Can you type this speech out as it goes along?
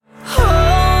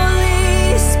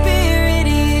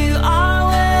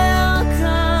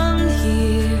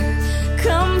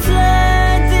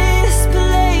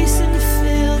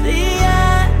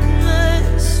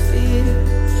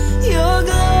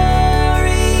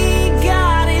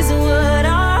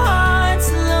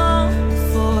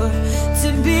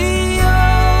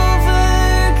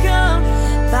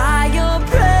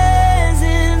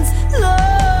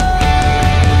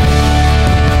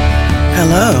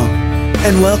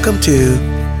welcome to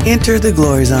Enter the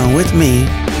Glory Zone with me,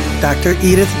 Dr.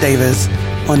 Edith Davis,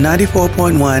 on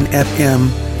 94.1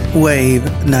 FM, Wave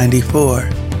 94.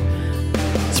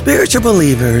 Spiritual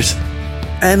believers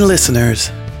and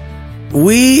listeners,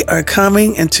 we are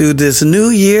coming into this new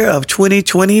year of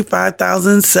 2020,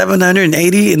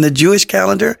 5,780 in the Jewish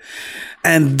calendar,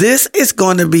 and this is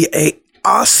going to be an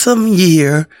awesome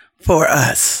year for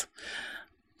us.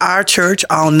 Our church,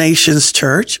 All Nations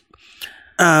Church,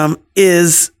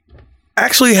 is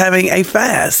actually having a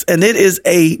fast, and it is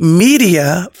a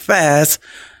media fast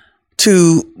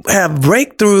to have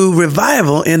breakthrough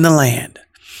revival in the land.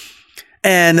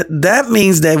 And that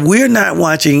means that we're not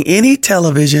watching any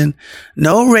television,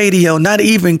 no radio, not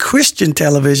even Christian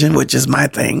television, which is my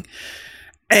thing,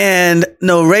 and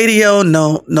no radio,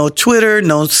 no Twitter,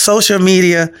 no social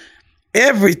media.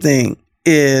 Everything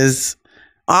is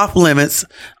off limits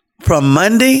from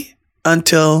Monday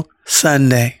until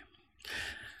Sunday.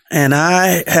 And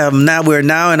we're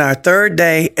now in our third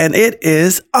day, and it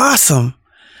is awesome.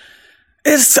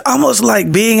 It's almost like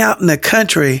being out in the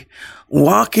country,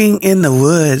 walking in the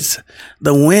woods,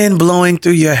 the wind blowing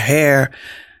through your hair.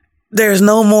 There's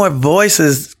no more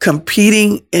voices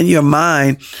competing in your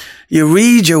mind. You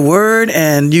read your word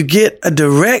and you get a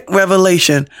direct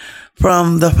revelation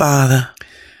from the Father.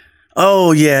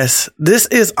 Oh, yes, this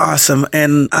is awesome.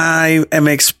 And I am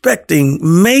expecting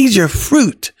major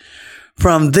fruit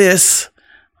from this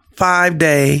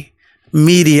 5-day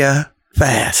media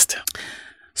fast.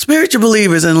 Spiritual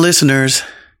believers and listeners,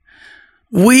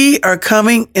 we are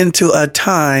coming into a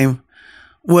time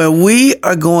where we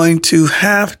are going to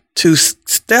have to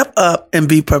step up and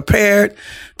be prepared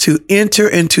to enter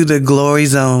into the glory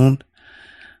zone.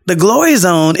 The glory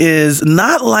zone is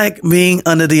not like being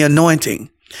under the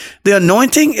anointing. The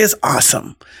anointing is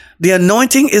awesome. The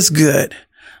anointing is good,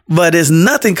 but it's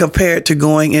nothing compared to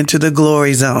going into the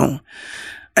glory zone.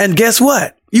 And guess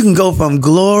what? You can go from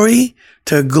glory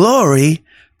to glory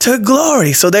to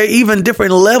glory. So there are even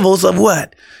different levels of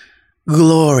what?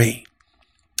 Glory.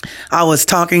 I was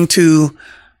talking to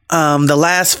the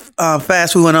last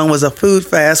fast we went on was a food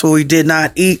fast where we did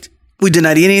not eat. We did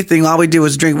not eat anything. All we did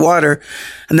was drink water.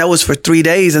 And that was for 3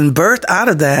 days. And birthed out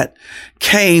of that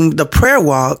came the prayer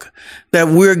walk that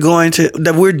we're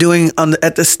doing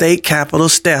at the state capitol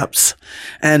steps.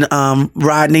 And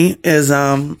Rodney is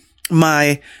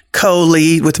my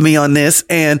co-lead with me on this.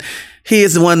 And he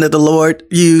is the one that the Lord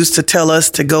used to tell us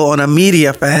to go on a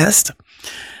media fast.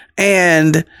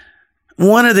 And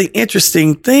one of the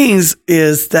interesting things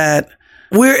is that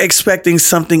we're expecting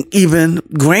something even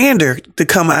grander to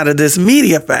come out of this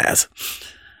media fast.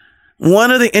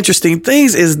 One of the interesting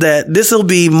things is that this will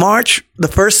be March, the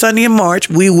first Sunday in March.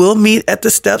 We will meet at the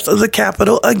steps of the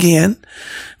Capitol again.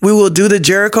 We will do the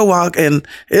Jericho walk, and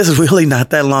it's really not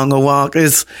that long a walk.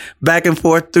 It's back and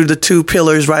forth through the 2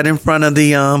 pillars right in front of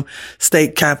the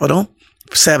state Capitol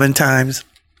 7 times,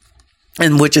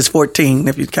 and which is 14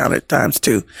 if you count it times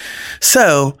 2.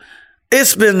 So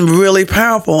it's been really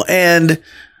powerful. And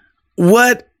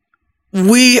what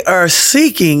we are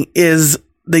seeking is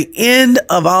the end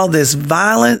of all this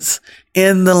violence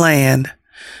in the land,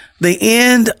 the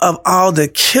end of all the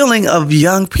killing of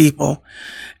young people.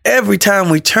 Every time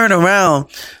we turn around,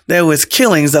 there was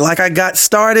killings. Like I got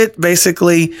started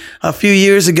basically a few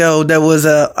years ago. There was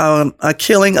a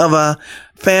killing of a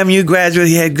FAMU graduate.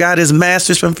 He had got his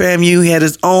master's from FAMU. He had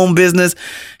his own business.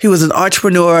 He was an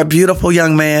entrepreneur, a beautiful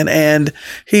young man, and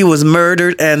he was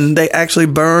murdered, and they actually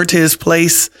burned his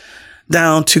place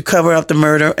down to cover up the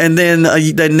murder. And then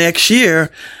the next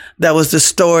year, that was the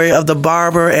story of the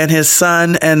barber and his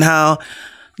son, and how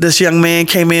this young man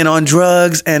came in on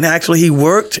drugs, and actually he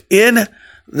worked in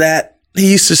that.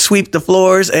 He used to sweep the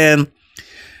floors, and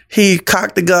he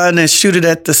cocked the gun and shoot it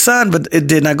at the son, but it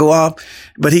did not go off.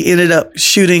 But he ended up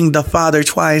shooting the father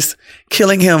twice,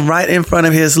 killing him right in front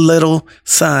of his little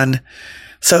son.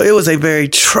 So it was a very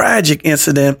tragic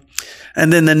incident.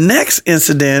 And then the next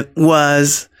incident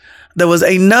was, there was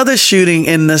another shooting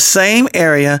in the same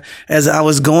area. As I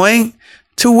was going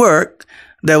to work,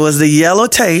 there was the yellow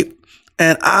tape,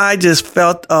 and I just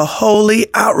felt a holy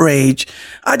outrage.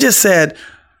 I just said,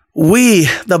 we,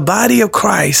 the body of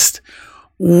Christ,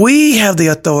 we have the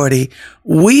authority.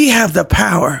 We have the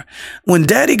power. When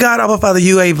Daddy God, Abba Father,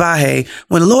 Yahweh Vahe,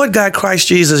 when Lord God, Christ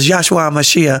Jesus, Yahshua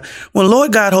Mashiach, when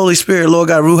Lord God, Holy Spirit, Lord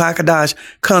God, Ruach HaKodesh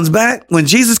comes back, when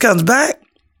Jesus comes back,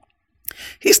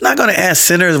 He's not going to ask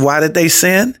sinners, why did they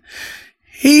sin?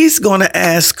 He's going to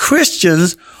ask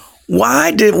Christians,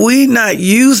 Why did we not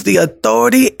use the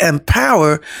authority and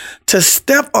power to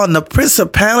step on the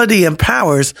principality and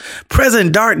powers,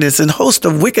 present darkness and host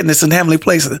of wickedness in heavenly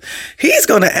places? He's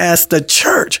going to ask the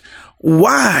church,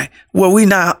 why were we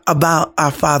not about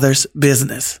our Father's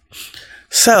business?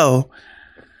 So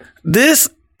this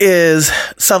is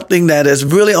something that is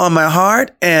really on my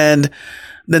heart. And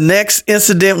the next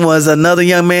incident was another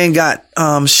young man got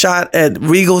shot at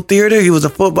Regal Theater. He was a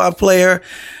football player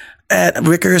at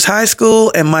Rickers High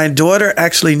School, and my daughter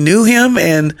actually knew him.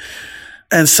 And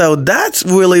so that's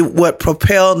really what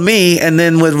propelled me. And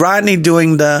then with Rodney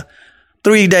doing the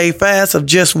 3-day fast of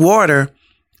just water,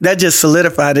 that just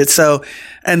solidified it. So,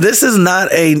 and this is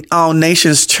not a all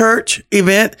nations church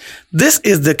event. This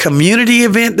is the community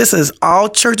event. This is all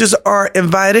churches are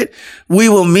invited. We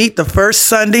will meet the first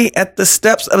Sunday at the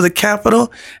steps of the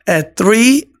Capitol at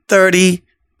 3:30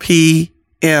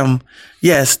 p.m.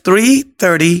 Yes,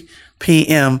 3:30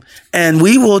 p.m. And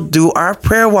we will do our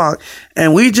prayer walk,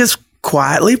 and we just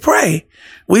quietly pray.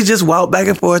 We just walk back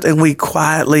and forth and we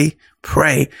quietly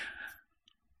pray.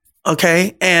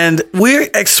 Okay. And we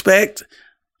expect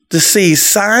to see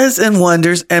signs and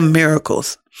wonders and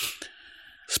miracles.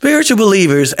 Spiritual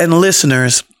believers and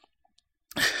listeners,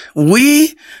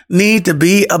 we need to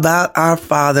be about our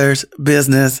Father's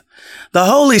business. The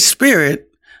Holy Spirit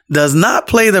does not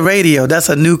play the radio. That's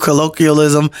a new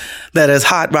colloquialism that is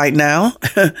hot right now.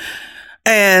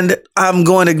 And I'm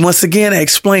going to once again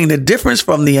explain the difference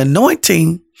from the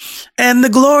anointing and the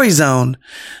glory zone.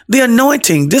 The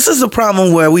anointing, this is a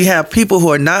problem where we have people who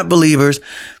are not believers.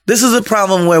 This is a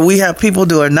problem where we have people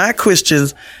who are not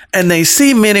Christians, and they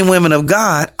see men and women of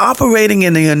God operating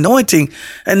in the anointing,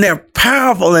 and they're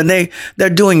powerful, and they're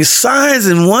doing signs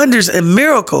and wonders and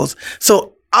miracles.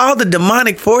 So all the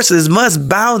demonic forces must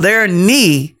bow their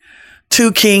knee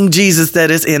to King Jesus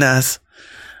that is in us.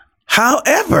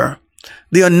 However,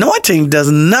 the anointing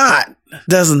does not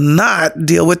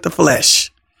deal with the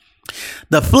flesh.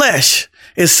 The flesh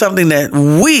is something that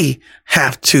we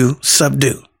have to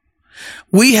subdue.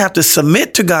 We have to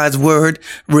submit to God's word,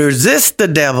 resist the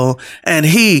devil, and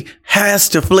he has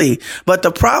to flee. But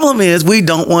the problem is we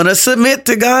don't want to submit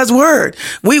to God's word.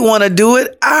 We want to do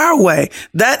it our way.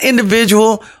 That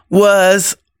individual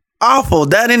was awful.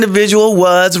 That individual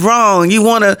was wrong. You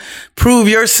want to prove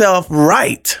yourself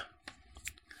right.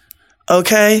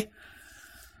 Okay?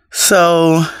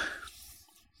 So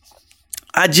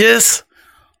I just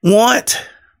want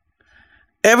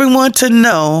everyone to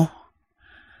know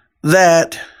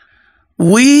that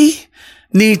we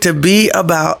need to be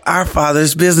about our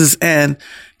Father's business. And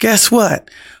guess what?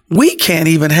 We can't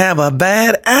even have a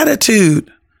bad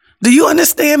attitude. Do you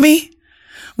understand me?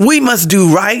 We must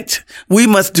do right. We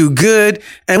must do good.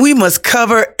 And we must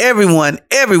cover everyone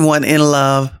in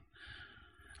love.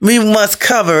 We must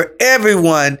cover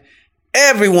everyone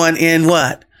in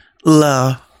what?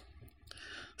 Love.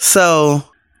 So,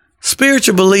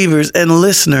 spiritual believers and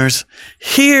listeners,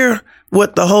 hear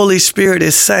what the Holy Spirit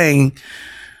is saying.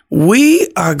 We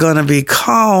are going to be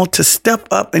called to step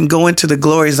up and go into the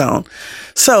glory zone.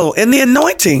 So, in the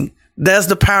anointing, that's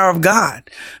the power of God.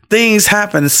 Things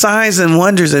happen, signs and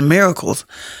wonders and miracles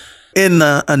in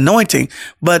the anointing,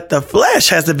 but the flesh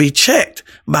has to be checked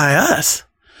by us.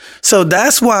 So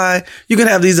that's why you can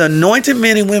have these anointed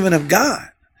men and women of God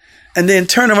and then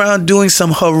turn around doing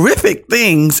some horrific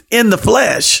things in the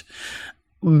flesh,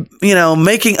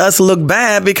 making us look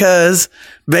bad because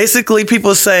basically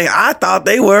people say, I thought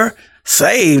they were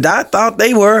saved. I thought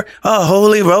they were a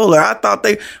holy roller. I thought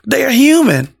they are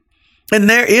human. And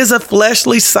there is a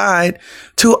fleshly side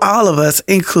to all of us,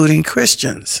 including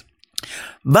Christians.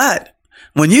 But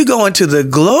when you go into the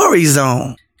glory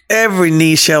zone, every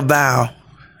knee shall bow.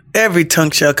 Every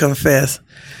tongue shall confess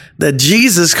that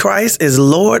Jesus Christ is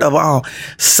Lord of all.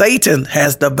 Satan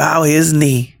has to bow his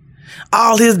knee.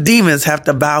 All his demons have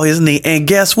to bow his knee. And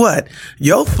guess what?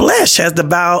 Your flesh has to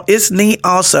bow its knee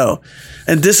also.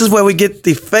 And this is where we get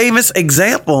the famous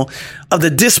example of the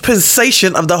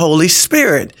dispensation of the Holy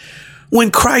Spirit.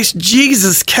 When Christ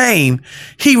Jesus came,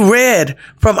 he read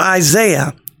from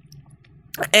Isaiah.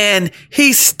 And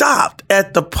he stopped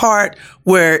at the part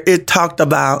where it talked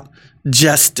about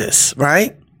justice,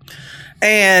 right?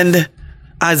 And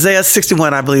Isaiah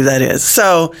 61, I believe that is.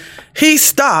 So he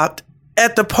stopped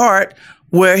at the part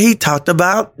where he talked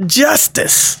about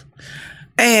justice.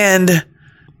 And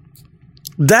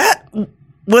that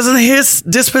wasn't his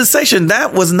dispensation.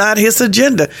 That was not his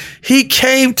agenda. He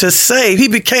came to save. He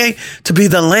became to be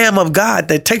the Lamb of God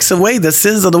that takes away the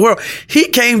sins of the world. He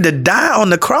came to die on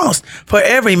the cross for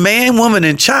every man, woman,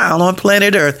 and child on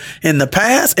planet Earth in the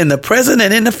past, in the present,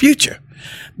 and in the future.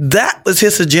 That was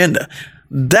his agenda.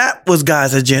 That was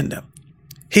God's agenda.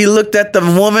 He looked at the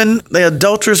woman, the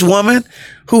adulterous woman,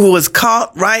 who was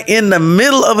caught right in the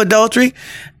middle of adultery,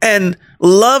 and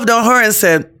loved on her and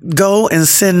said, go and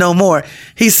sin no more.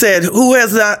 He said, who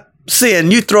has not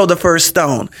sinned? You throw the first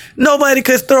stone. Nobody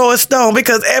could throw a stone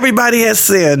because everybody has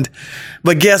sinned.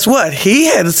 But guess what? He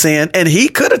hadn't sinned, and he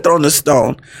could have thrown the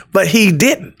stone, but he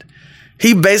didn't.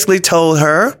 He basically told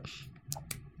her,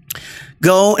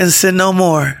 go and sin no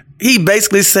more. He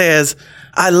basically says,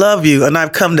 I love you, and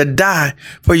I've come to die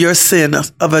for your sin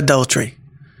of adultery.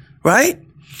 Right?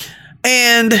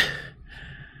 And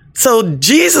so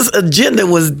Jesus' agenda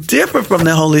was different from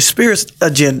the Holy Spirit's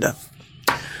agenda.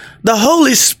 The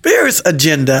Holy Spirit's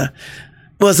agenda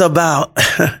was about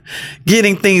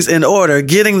getting things in order,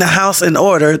 getting the house in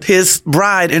order, his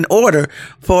bride in order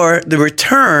for the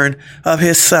return of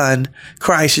his son,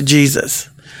 Christ Jesus.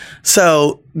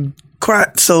 So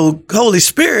Holy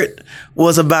Spirit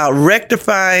was about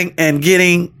rectifying and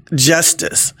getting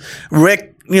justice,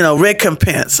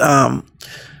 recompense,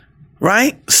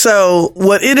 right? So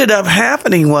what ended up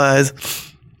happening was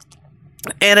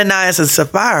Ananias and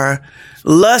Sapphira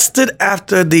lusted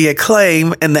after the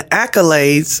acclaim and the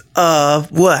accolades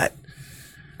of what?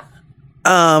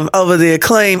 Over the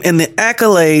acclaim and the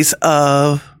accolades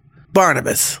of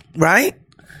Barnabas, right?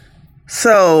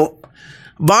 So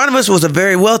Barnabas was a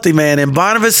very wealthy man, and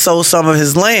Barnabas sold some of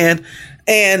his land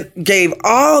and gave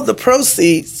all the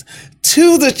proceeds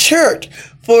to the church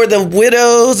for the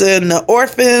widows and the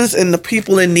orphans and the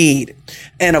people in need.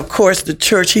 And of course, the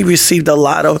church, he received a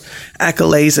lot of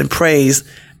accolades and praise,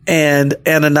 and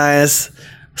Ananias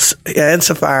and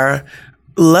Sapphira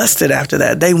lusted after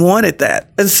that. They wanted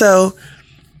that. And so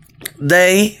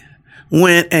they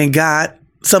went and got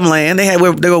some land. They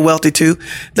were wealthy too.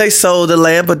 They sold the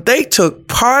land, but they took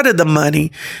part of the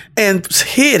money and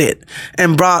hid it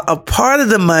and brought a part of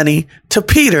the money to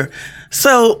Peter.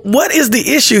 So what is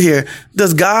the issue here?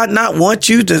 Does God not want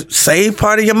you to save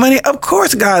part of your money? Of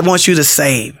course God wants you to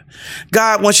save.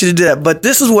 God wants you to do that. But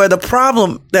this is where the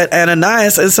problem that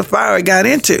Ananias and Sapphira got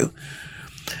into.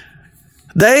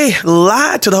 They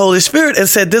lied to the Holy Spirit and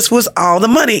said this was all the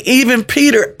money. Even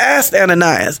Peter asked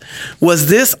Ananias, was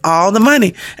this all the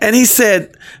money? And he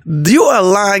said, you are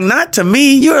lying not to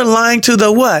me, you are lying to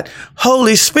the what?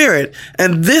 Holy Spirit.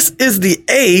 And this is the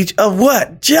age of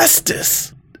what?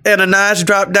 Justice. Ananias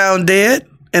dropped down dead,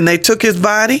 and they took his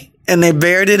body and they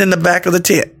buried it in the back of the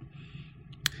tent.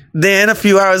 Then a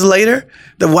few hours later,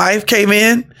 the wife came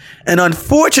in, and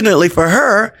unfortunately for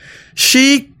her,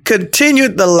 she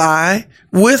continued the lie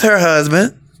with her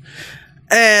husband.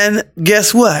 And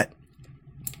guess what?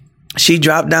 She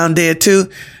dropped down dead too.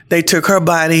 They took her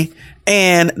body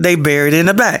and they buried it in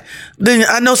the back. Then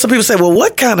I know some people say, well,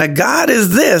 what kind of God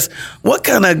is this? What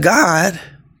kind of God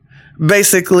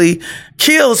basically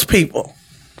kills people?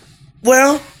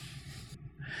 Well,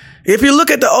 if you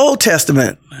look at the Old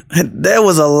Testament, there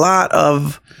was a lot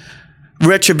of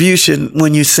retribution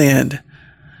when you sinned.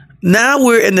 Now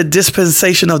we're in the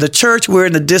dispensation of the church. We're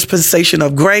in the dispensation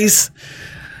of grace,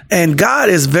 and God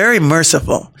is very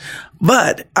merciful.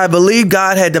 But I believe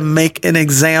God had to make an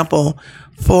example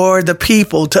for the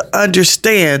people to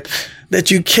understand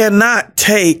that you cannot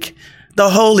take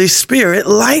the Holy Spirit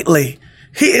lightly.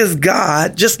 He is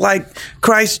God, just like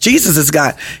Christ Jesus is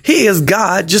God. He is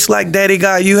God, just like Daddy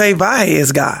God Yehovah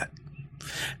is God.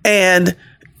 And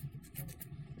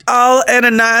all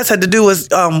Ananias had to do was,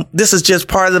 this is just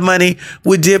part of the money.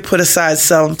 We did put aside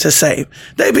some to save.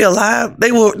 They'd be alive.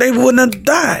 They wouldn't have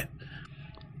died.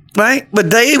 Right? But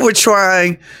they were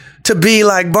trying to be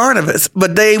like Barnabas,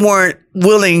 but they weren't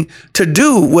willing to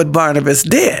do what Barnabas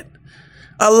did.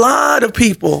 A lot of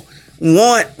people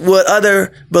want what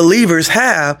other believers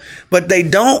have, but they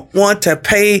don't want to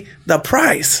pay the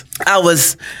price. I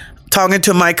was talking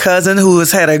to my cousin who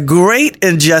has had a great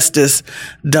injustice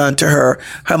done to her.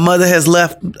 Her mother has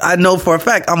left, I know for a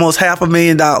fact, almost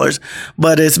 $500,000,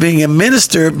 but it's being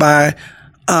administered by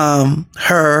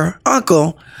her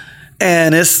uncle,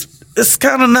 and it's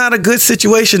kind of not a good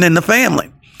situation in the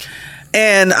family.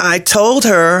 And I told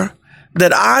her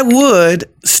that I would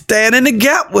stand in the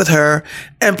gap with her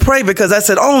and pray, because I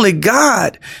said, only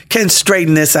God can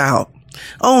straighten this out.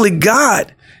 Only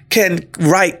God can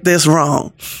right this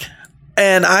wrong.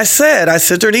 And I sent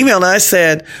her an email and I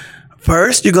said,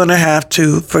 first, you're going to have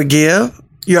to forgive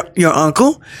your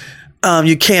uncle.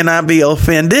 You cannot be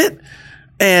offended.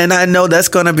 And I know that's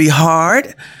going to be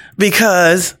hard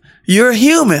because you're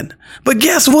human. But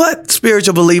guess what,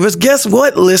 spiritual believers? Guess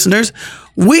what, listeners?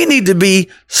 We need to be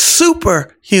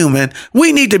superhuman.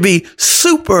 We need to be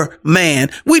Superman.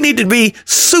 We need to be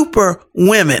super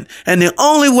women. And the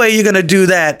only way you're going to do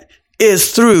that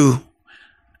is through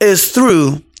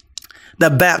the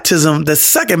baptism, the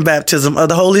second baptism of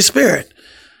the Holy Spirit.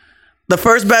 The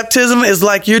first baptism is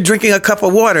like you're drinking a cup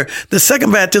of water. The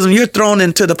second baptism, you're thrown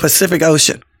into the Pacific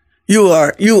Ocean. You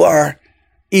are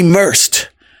immersed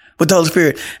with the Holy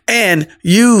Spirit, and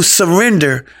you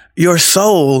surrender your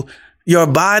soul, your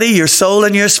body, your soul,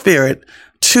 and your spirit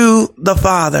to the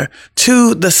Father,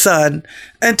 to the Son,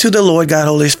 and to the Lord God,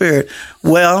 Holy Spirit.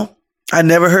 Well, I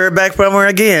never heard back from her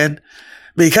again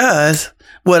because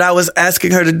what I was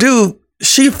asking her to do,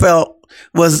 she felt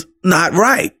was not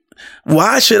right.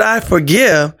 Why should I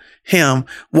forgive him?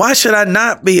 Why should I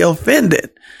not be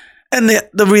offended? And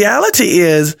the reality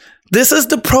is, this is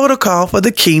the protocol for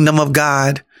the kingdom of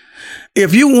God.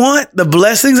 If you want the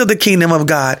blessings of the kingdom of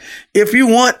God, if you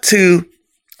want to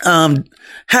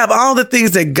have all the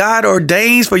things that God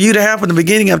ordains for you to have from the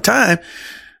beginning of time,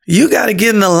 you got to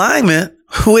get in alignment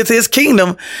with his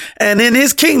kingdom. And in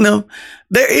his kingdom,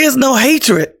 there is no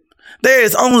hatred. There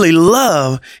is only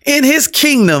love. In his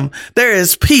kingdom, there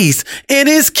is peace. In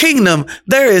his kingdom,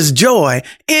 there is joy.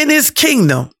 In his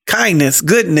kingdom, kindness,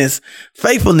 goodness,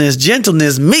 faithfulness,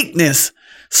 gentleness, meekness,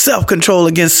 self-control.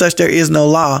 Against such there is no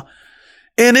law.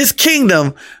 In his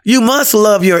kingdom, you must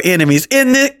love your enemies.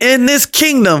 In this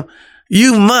kingdom,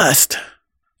 you must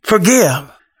forgive.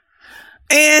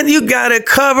 And you got to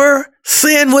cover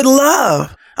sin with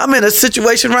love. I'm in a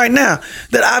situation right now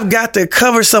that I've got to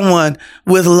cover someone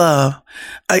with love.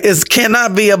 It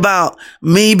cannot be about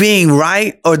me being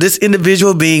right or this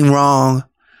individual being wrong.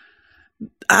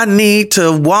 I need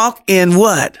to walk in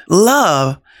what?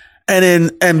 Love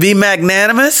and be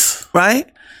magnanimous,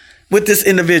 right? With this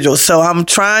individual. So I'm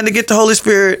trying to get the Holy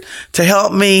Spirit to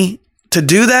help me to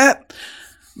do that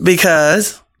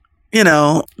because,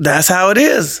 that's how it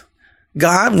is.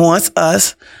 God wants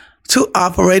us to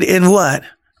operate in what?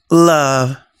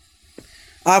 Love.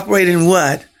 Operate in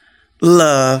what?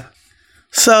 Love.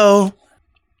 So,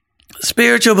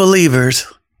 spiritual believers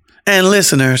and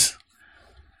listeners,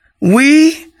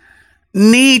 we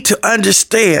need to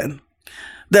understand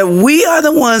that we are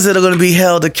the ones that are going to be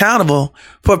held accountable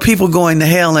for people going to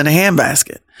hell in a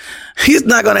handbasket. He's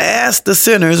not going to ask the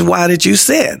sinners, why did you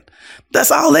sin?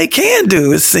 That's all they can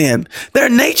do is sin. Their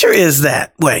nature is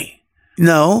that way.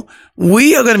 No,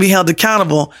 we are going to be held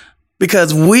accountable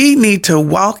because we need to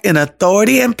walk in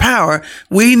authority and power.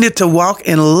 We need to walk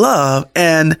in love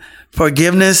and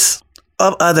forgiveness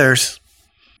of others.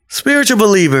 Spiritual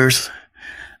believers,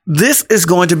 this is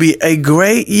going to be a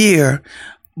great year.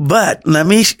 But let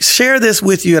me share this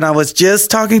with you. And I was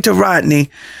just talking to Rodney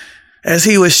as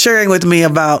he was sharing with me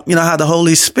about, how the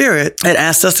Holy Spirit had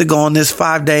asked us to go on this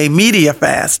 5-day media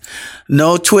fast.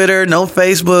 No Twitter, no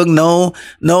Facebook,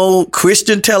 no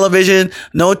Christian television,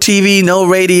 no TV, no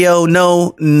radio,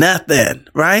 no nothing,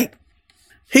 right?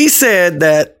 He said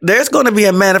that there's going to be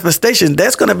a manifestation.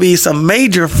 There's going to be some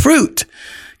major fruit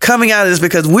coming out of this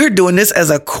because we're doing this as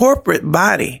a corporate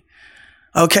body.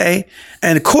 Okay.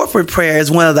 And corporate prayer is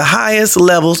one of the highest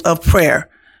levels of prayer.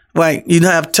 Right. You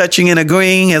have touching and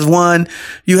agreeing as one.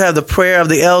 You have the prayer of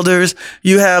the elders.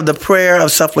 You have the prayer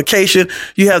of supplication.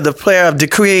 You have the prayer of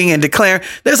decreeing and declaring.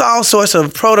 There's all sorts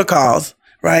of protocols,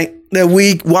 right, that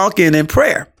we walk in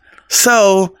prayer.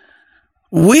 So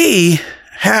we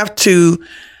have to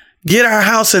get our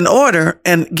house in order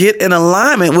and get in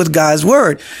alignment with God's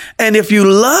word. And if you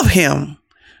love him,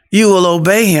 you will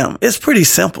obey him. It's pretty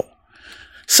simple.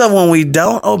 So when we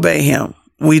don't obey him,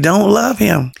 we don't love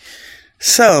him.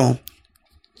 So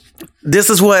this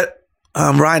is what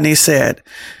Rodney said.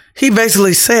 He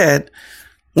basically said,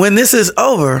 when this is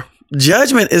over,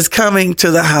 judgment is coming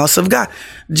to the house of God.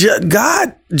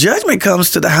 Judgment comes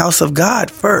to the house of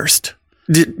God first.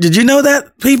 Did you know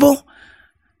that, people?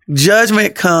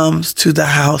 Judgment comes to the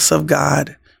house of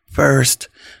God first.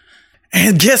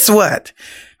 And guess what?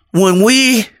 When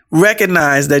we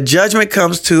recognize that judgment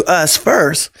comes to us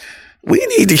first, we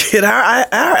need to get our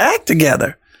act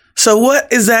together. So what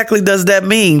exactly does that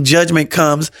mean? Judgment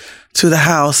comes to the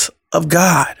house of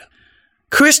God.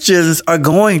 Christians are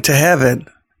going to heaven.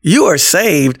 You are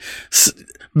saved.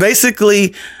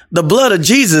 Basically, the blood of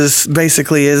Jesus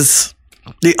basically is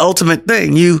the ultimate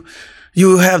thing.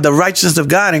 You have the righteousness of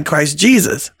God in Christ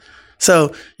Jesus.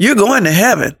 So you're going to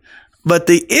heaven. But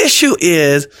the issue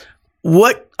is,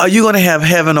 what are you going to have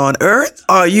heaven on earth?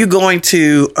 Are you going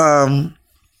to,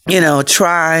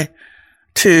 try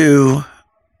to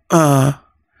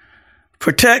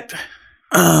protect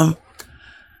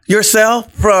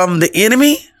yourself from the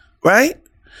enemy, right?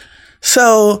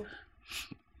 So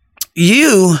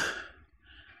you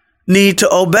need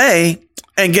to obey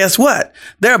And guess what?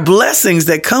 There are blessings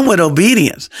that come with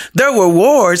obedience. There are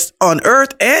rewards on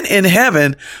earth and in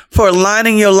heaven for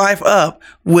lining your life up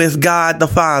with God the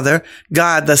Father,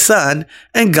 God the Son,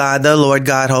 and God the Lord,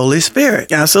 God Holy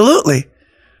Spirit. Absolutely.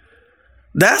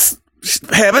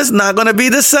 Heaven's not going to be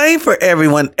the same for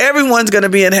everyone. Everyone's going to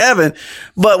be in heaven,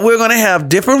 but we're going to have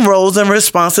different roles and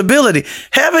responsibility.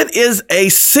 Heaven is a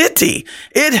city.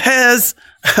 It has,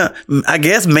 I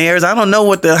guess, mayors. I don't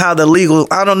know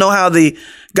I don't know how the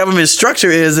government structure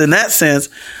is in that sense,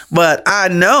 but I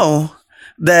know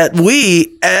that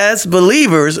we as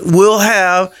believers will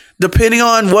have, depending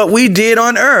on what we did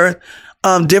on earth,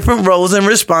 different roles and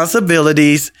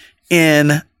responsibilities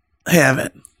in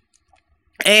heaven.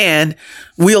 And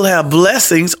we'll have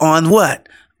blessings on what?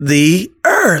 The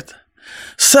earth.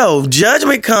 So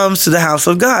judgment comes to the house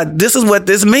of God. This is what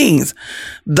this means.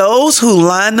 Those who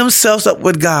line themselves up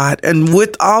with God and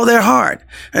with all their heart,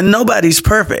 and nobody's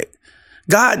perfect.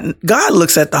 God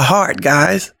looks at the heart,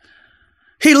 guys.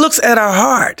 He looks at our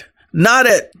heart, not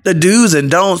at the do's and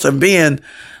don'ts of being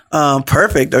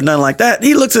perfect or nothing like that.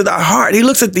 He looks at our heart. He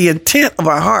looks at the intent of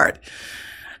our heart.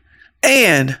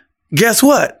 And guess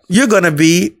what? You're going to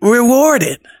be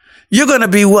rewarded. You're going to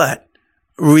be what?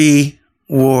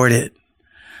 Rewarded.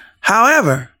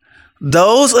 However,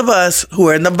 those of us who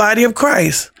are in the body of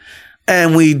Christ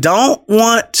and we don't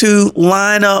want to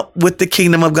line up with the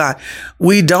kingdom of God,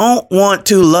 we don't want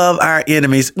to love our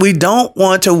enemies, we don't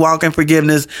want to walk in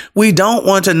forgiveness, we don't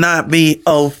want to not be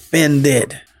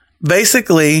offended.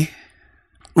 Basically,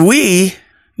 we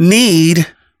need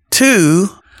to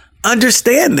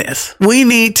understand this. We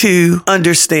need to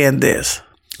understand this.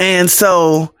 And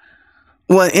so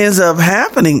what ends up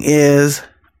happening is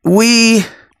we,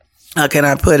 how can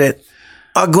I put it,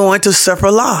 are going to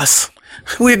suffer loss.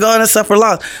 We're going to suffer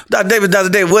loss. Dr.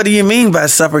 David, what do you mean by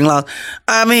suffering loss?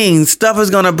 I mean, stuff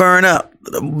is going to burn up.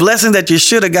 The blessing that you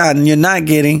should have gotten, you're not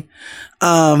getting.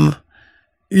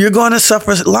 You're going to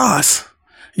suffer loss.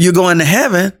 You're going to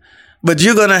heaven, but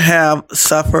you're going to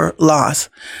suffer loss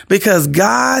because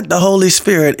God, the Holy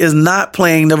Spirit, is not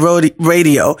playing the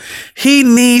radio. He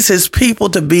needs his people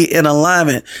to be in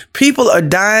alignment. People are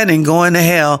dying and going to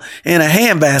hell in a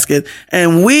handbasket,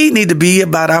 and we need to be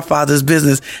about our Father's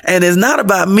business. And it's not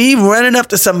about me running up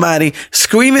to somebody,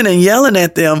 screaming and yelling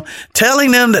at them,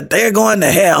 telling them that they're going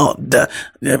to hell,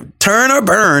 turn or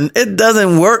burn. It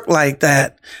doesn't work like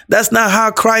that. That's not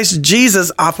how Christ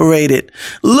Jesus operated.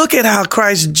 Look at how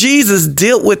Christ Jesus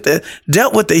dealt with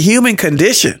the human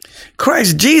condition.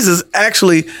 Christ Jesus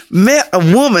actually met a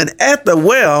woman at the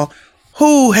well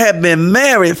who had been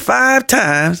married 5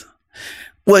 times,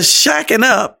 was shacking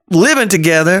up, living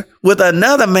together with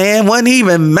another man, wasn't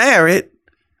even married,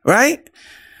 right?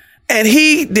 And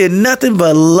he did nothing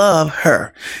but love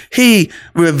her. He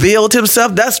revealed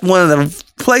himself. That's one of the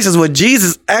places where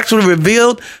Jesus actually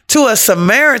revealed to a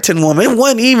Samaritan woman. It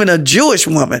wasn't even a Jewish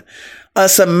woman, a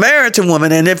Samaritan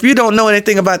woman. And if you don't know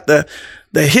anything about the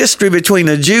history between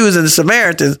the Jews and the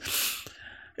Samaritans,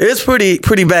 it's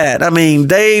pretty bad. I mean,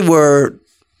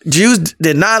 Jews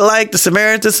did not like the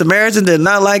Samaritans. Samaritans did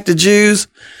not like the Jews.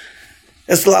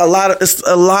 It's similar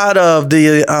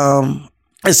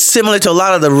to a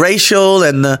lot of the racial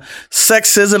and the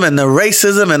sexism and the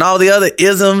racism and all the other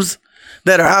isms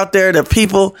that are out there that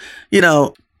people,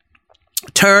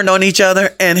 turned on each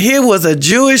other. And here was a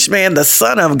Jewish man, the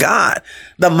Son of God,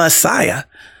 the Messiah,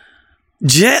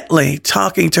 gently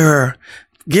talking to her,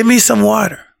 give me some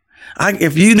water.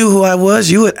 If you knew who I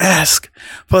was, you would ask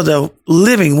for the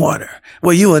living water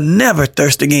where you would never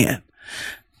thirst again.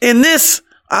 In this,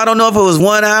 I don't know if it was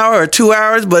 1 hour or 2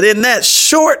 hours, but in that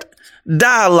short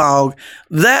dialogue,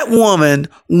 that woman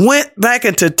went back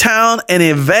into town and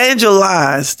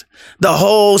evangelized the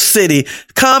whole city.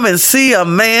 Come and see a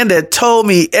man that told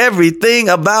me everything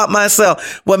about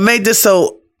myself. What made this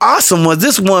so awesome was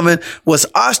this woman was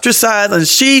ostracized, and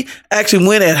she actually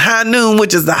went at high noon,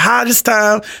 which is the hottest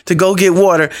time, to go get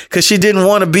water because she didn't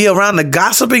want to be around the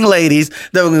gossiping ladies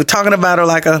that were talking about her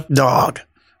like a dog,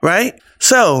 right?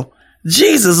 So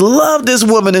Jesus loved this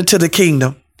woman into the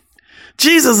kingdom.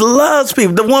 Jesus loves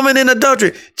people. The woman in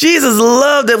adultery, Jesus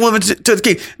loved that woman to the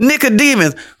king.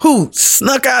 Nicodemus, who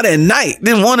snuck out at night,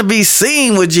 didn't want to be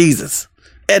seen with Jesus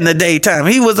in the daytime.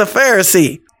 He was a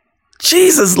Pharisee.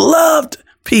 Jesus loved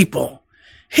people.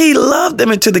 He loved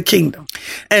them into the kingdom.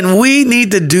 And we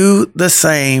need to do the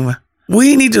same.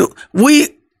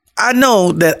 I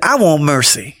know that I want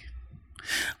mercy.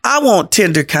 I want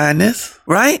tender kindness,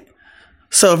 right?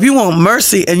 So if you want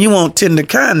mercy and you want tender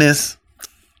kindness,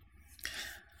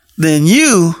 then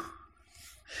you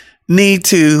need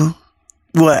to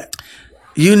what?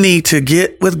 You need to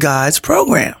get with God's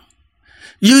program.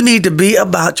 You need to be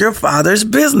about your Father's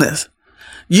business.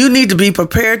 You need to be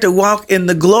prepared to walk in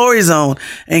the glory zone.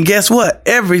 And guess what?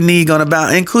 Every knee gonna bow,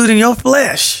 including your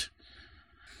flesh.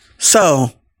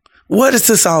 So, what is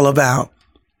this all about?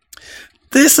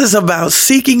 This is about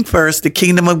seeking first the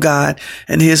kingdom of God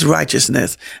and his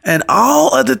righteousness, and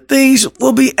all other things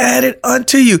will be added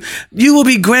unto you. You will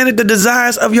be granted the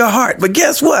desires of your heart. But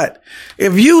guess what?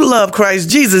 If you love Christ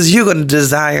Jesus, you're going to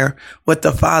desire what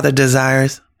the Father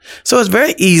desires. So it's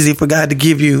very easy for God to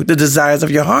give you the desires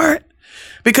of your heart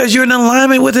because you're in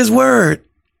alignment with his word.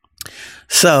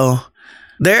 So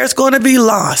there's going to be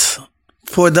loss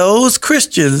for those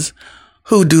Christians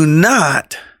who do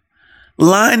not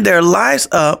line their lives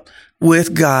up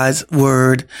with God's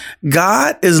word.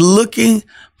 God is looking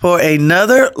for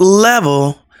another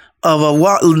level of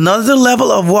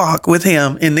walk with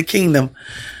him in the kingdom.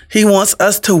 He wants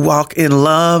us to walk in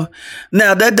love.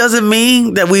 Now, that doesn't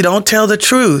mean that we don't tell the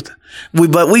truth,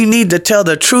 but we need to tell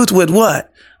the truth with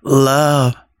what?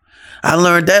 Love. I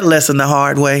learned that lesson the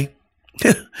hard way,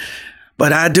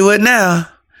 but I do it now.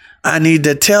 I need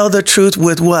to tell the truth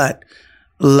with what?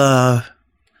 Love.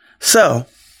 So,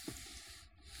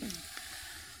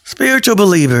 spiritual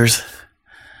believers,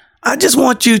 I just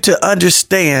want you to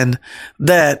understand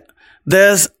that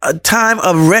there's a time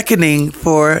of reckoning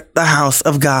for the house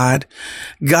of God.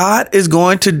 God is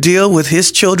going to deal with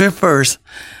his children first.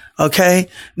 Okay.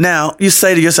 Now you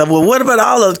say to yourself, well, what about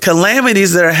all the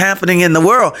calamities that are happening in the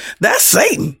world? That's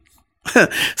Satan.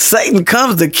 Satan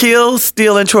comes to kill,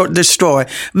 steal, and destroy.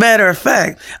 Matter of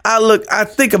fact, I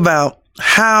think about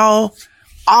how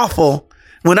awful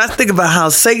when I think about how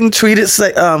Satan treated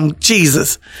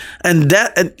Jesus, and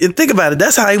think about it,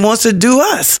 that's how he wants to do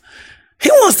us. He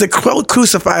wants to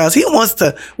crucify us. He wants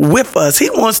to whip us.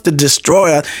 He wants to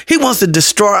destroy us. He wants to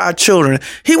destroy our children.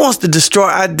 He wants to destroy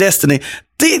our destiny.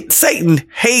 Satan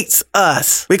hates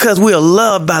us because we are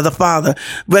loved by the Father.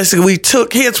 Basically, we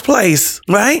took his place,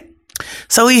 right?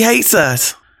 So he hates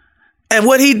us. And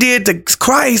what he did to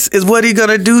Christ is what he's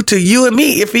going to do to you and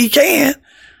me if he can.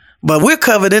 But we're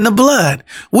covered in the blood.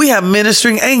 We have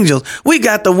ministering angels. We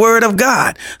got the word of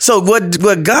God. So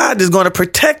what God is going to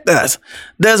protect us.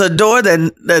 There's a door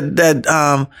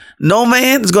that no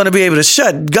man is going to be able to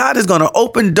shut. God is going to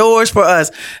open doors for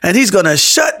us, and he's going to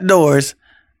shut doors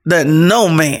that no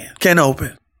man can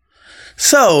open.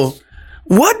 So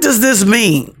what does this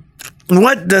mean?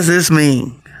 What does this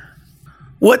mean?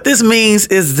 What this means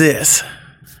is this.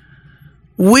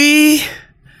 We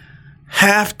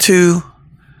have to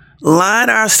line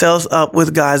ourselves up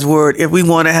with God's word if we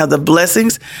want to have the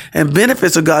blessings and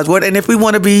benefits of God's word, and if we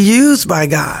want to be used by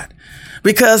God,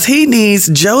 because he needs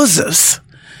Josephs.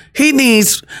 He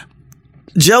needs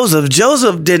Joseph.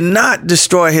 Joseph did not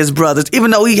destroy his brothers, even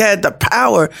though he had the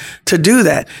power to do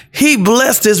that. He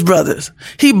blessed his brothers.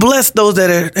 He blessed those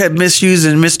that had misused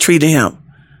and mistreated him.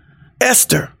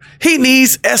 Esther. He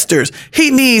needs Esthers. He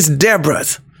needs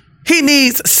Deborahs. He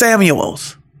needs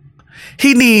Samuels.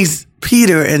 He needs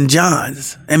Peter and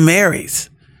John's and Mary's.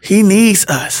 He needs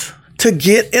us to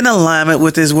get in alignment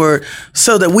with his word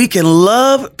so that we can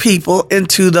love people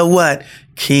into the what?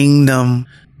 Kingdom.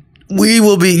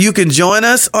 You can join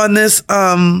us on this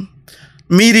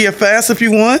media fast if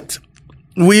you want.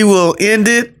 We will end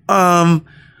it on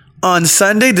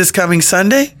Sunday, this coming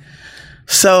Sunday.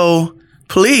 So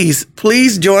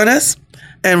please join us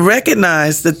and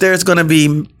recognize that there's going to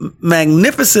be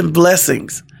magnificent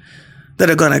blessings that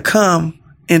are going to come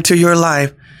into your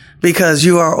life because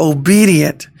you are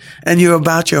obedient and you're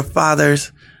about your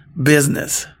Father's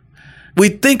business. We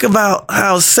think about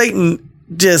how Satan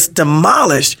just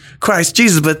demolished Christ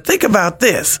Jesus, but think about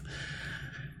this.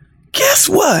 Guess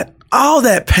what? All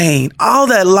that pain, all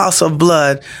that loss of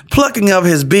blood, plucking of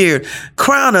his beard,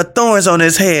 crown of thorns on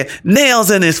his head,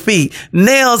 nails in his feet,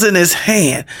 nails in his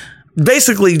hand,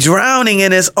 basically drowning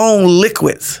in his own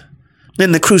liquids.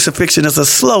 Then the crucifixion is a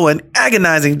slow and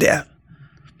agonizing death.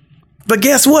 But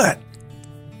guess what?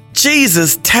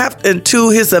 Jesus tapped into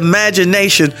his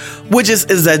imagination, which is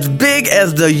as big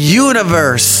as the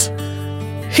universe.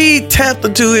 He tapped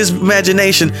into his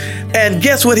imagination, and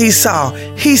guess what he saw?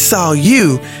 He saw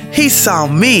you. He saw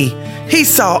me. He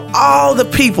saw all the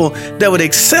people that would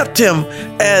accept him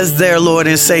as their Lord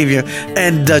and Savior.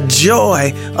 And the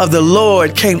joy of the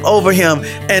Lord came over him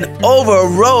and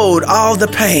overrode all the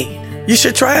pain. You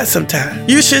should try it sometime.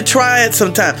 You should try it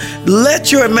sometime.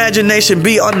 Let your imagination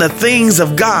be on the things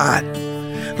of God.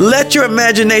 Let your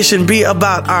imagination be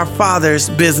about our Father's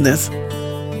business.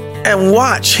 And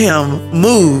watch him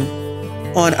move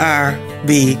on our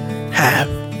behalf.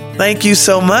 Thank you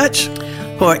so much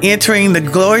for entering the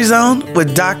Glory Zone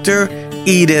with Dr.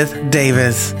 Edith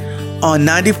Davis. on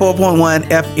 94.1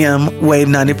 FM Wave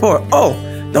 94. Oh,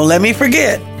 don't let me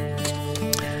forget.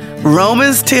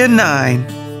 Romans 10:9,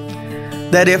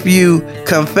 that if you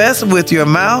confess with your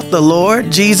mouth the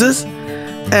Lord Jesus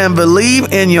and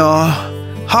believe in your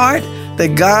heart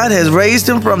that God has raised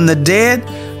him from the dead,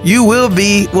 you will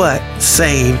be what?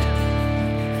 Saved.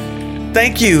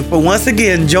 Thank you for once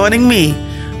again joining me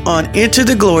on Enter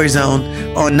the Glory Zone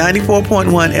on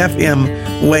 94.1 FM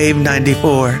Wave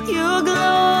 94. Your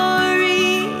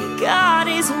glory, God,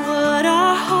 is what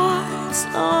our hearts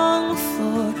long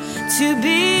for, to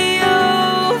be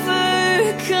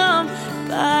overcome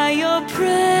by your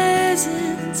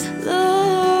presence, Lord.